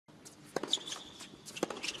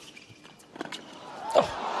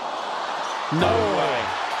No way.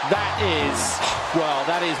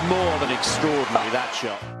 That is more than extraordinary, that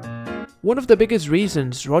shot. One of the biggest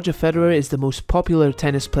reasons Roger Federer is the most popular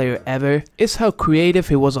tennis player ever is how creative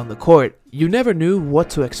he was on the court. You never knew what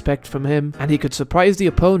to expect from him, and he could surprise the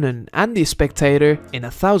opponent and the spectator in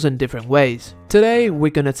 1,000 different ways. Today,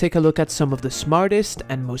 we're gonna take a look at some of the smartest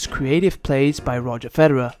and most creative plays by Roger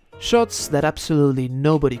Federer. Shots that absolutely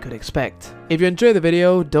nobody could expect. If you enjoyed the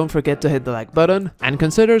video, don't forget to hit the like button, and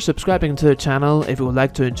consider subscribing to the channel if you would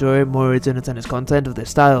like to enjoy more original tennis content of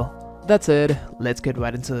this style. That's it, let's get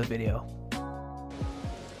right into the video.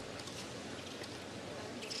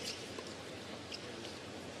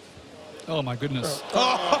 Oh my goodness.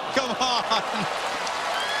 Oh, come on!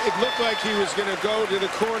 It looked like he was going to go to the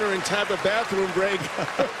corner and tap a bathroom break.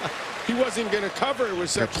 He wasn't going to cover it with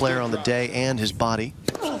such a player on the day and his body.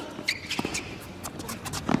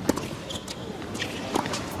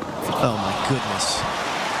 Oh my goodness.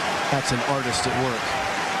 That's an artist at work.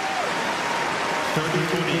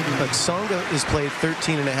 But Tsonga has played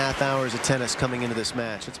 13.5 hours of tennis coming into this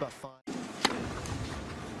match. It's about 5.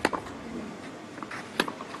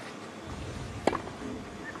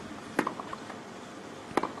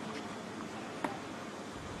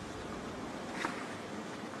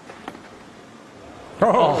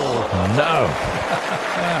 Oh, no.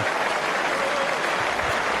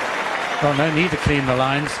 Well, no need to clean the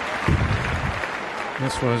lines.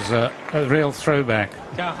 This was a real throwback.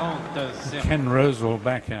 Ken Rosewall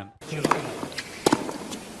backhand.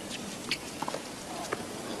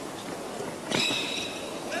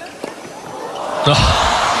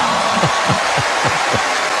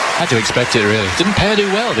 Had to expect it, really. Didn't pair do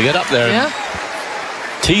well to get up there and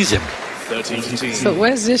tease him. 13-13. So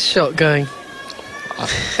where's this shot going?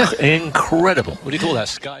 Incredible. What do you call that,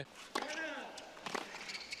 Sky?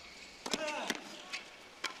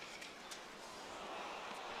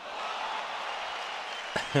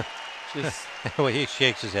 Well, he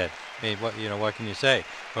shakes his head. I mean, what can you say?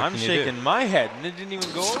 I'm shaking my head, and it didn't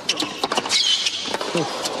even go over.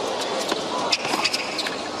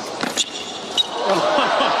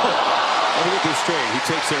 Let me get this straight. He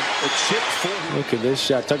takes a chip forward. Look at this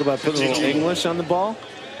shot. Talk about putting a little English on the ball.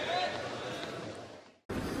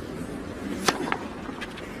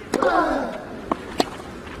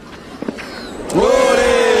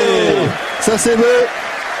 Ça c'est beau,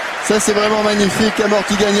 ça c'est vraiment magnifique,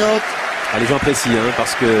 amortie gagnante. Ah, les gens apprécient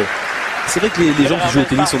parce que c'est vrai que les gens qui jouent au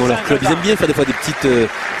tennis sont dans leur club, ils aiment bien faire des fois des petites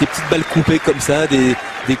balles coupées comme ça, des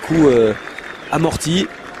coups amortis.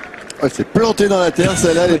 Ouais, c'est planté dans la terre,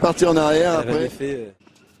 celle-là elle est partie en arrière après.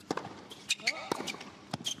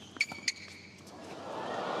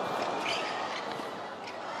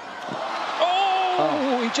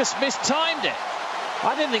 Oh, he just mistimed it.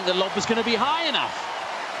 I didn't think the lob was going to be high enough.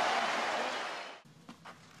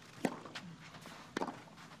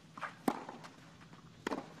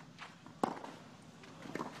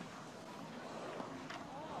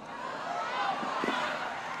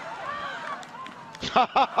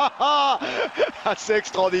 C'est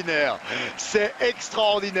extraordinaire, c'est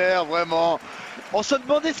extraordinaire, vraiment. On se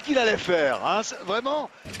demandait ce qu'il allait faire, hein, vraiment.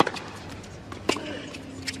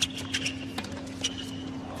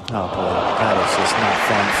 Oh boy, that is just not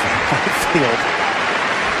fun for field.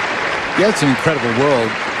 Yeah, it's an incredible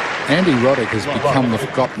world. Andy Roddick has become the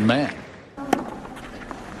forgotten man.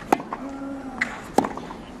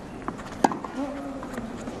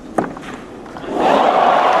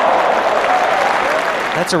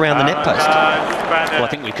 That's around the net post. Well, I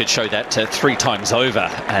think we could show that 3 times over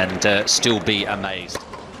and still be amazed.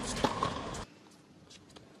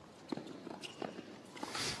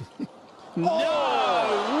 No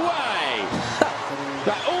way!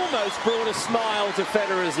 That almost brought a smile to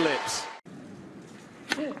Federer's lips.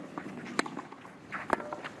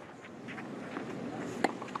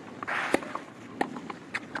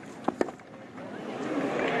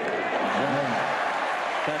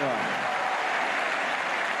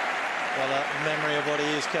 Well, a memory of what he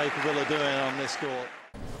is capable of doing on this court.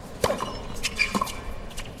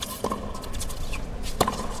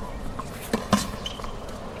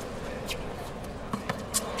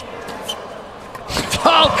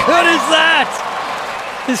 How good is that?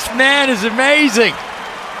 This man is amazing.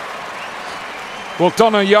 Well,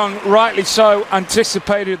 Donna Young, rightly so,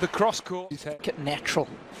 anticipated the cross court. Natural.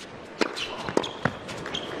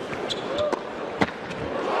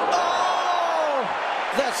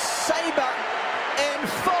 The sabre in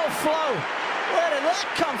full flow. Where did that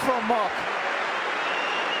come from, Mark?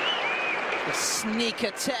 The sneak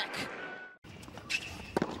attack.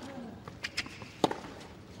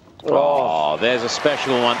 Oh, there's a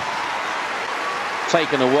special one.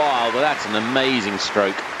 Taken a while, but that's an amazing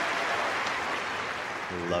stroke.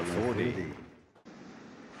 Love 40.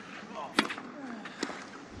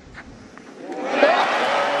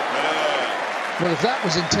 Well, if that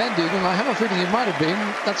was intended, and I have a feeling it might have been,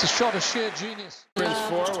 that's a shot of sheer genius. Brings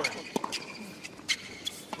forward.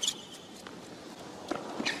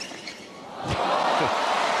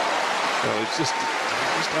 Well, it's just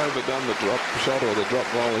overdone the drop shot or the drop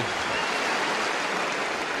volley.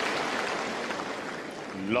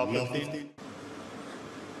 Love 15.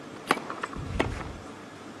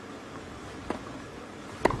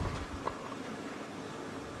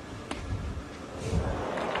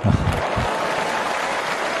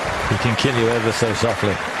 He can kill you ever so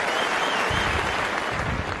softly.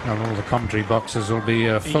 Well, all the commentary boxes will be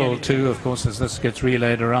full too, of course, as this gets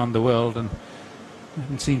relayed around the world. And I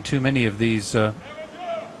haven't seen too many of these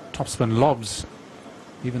topspin lobs,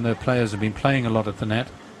 even though players have been playing a lot at the net.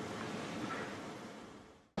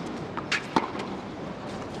 That's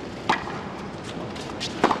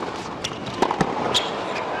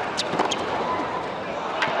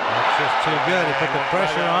just too good. He put the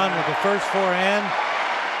pressure on with the first forehand.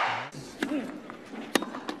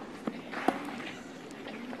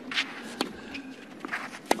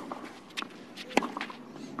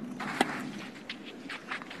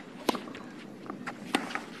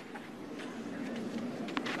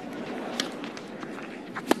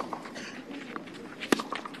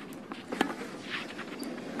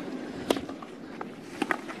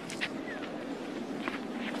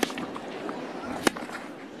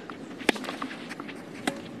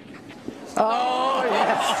 Oh,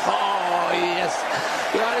 yes. Oh, yes.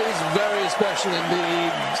 That is very special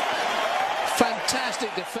indeed.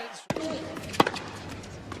 Fantastic defense.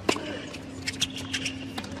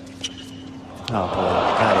 Oh, boy.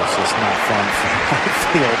 That is just not fun for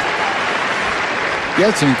field. Yeah,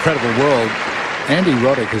 it's an incredible world. Andy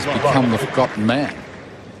Roddick has become the forgotten man.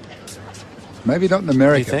 Maybe not in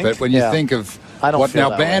America, but when you think of what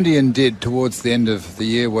Nalbandian did towards the end of the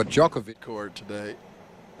year, what Djokovic scored today.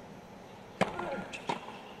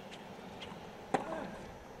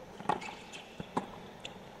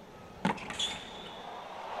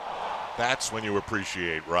 That's when you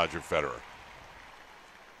appreciate Roger Federer.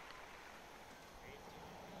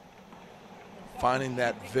 Finding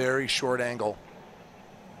that very short angle.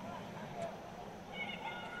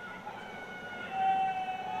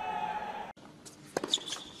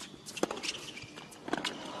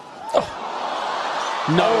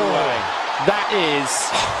 No way. That is,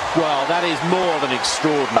 well, that is more than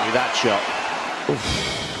extraordinary, that shot.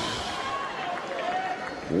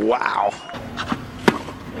 Wow.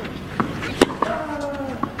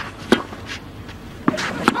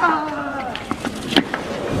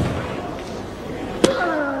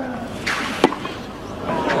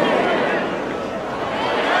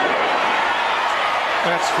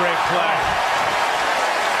 That's great play.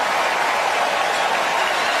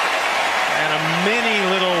 And a mini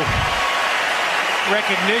little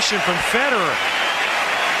recognition from Federer.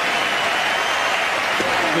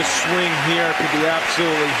 This swing here could be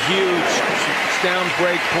absolutely huge. It's down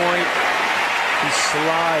break point. He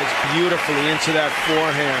slides beautifully into that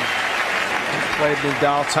forehand. Played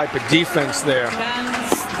Nadal type of defense there.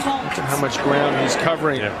 Look at how much ground he's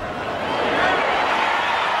covering. Yeah.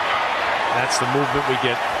 That's the movement we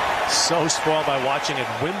get so spoiled by watching at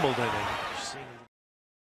Wimbledon.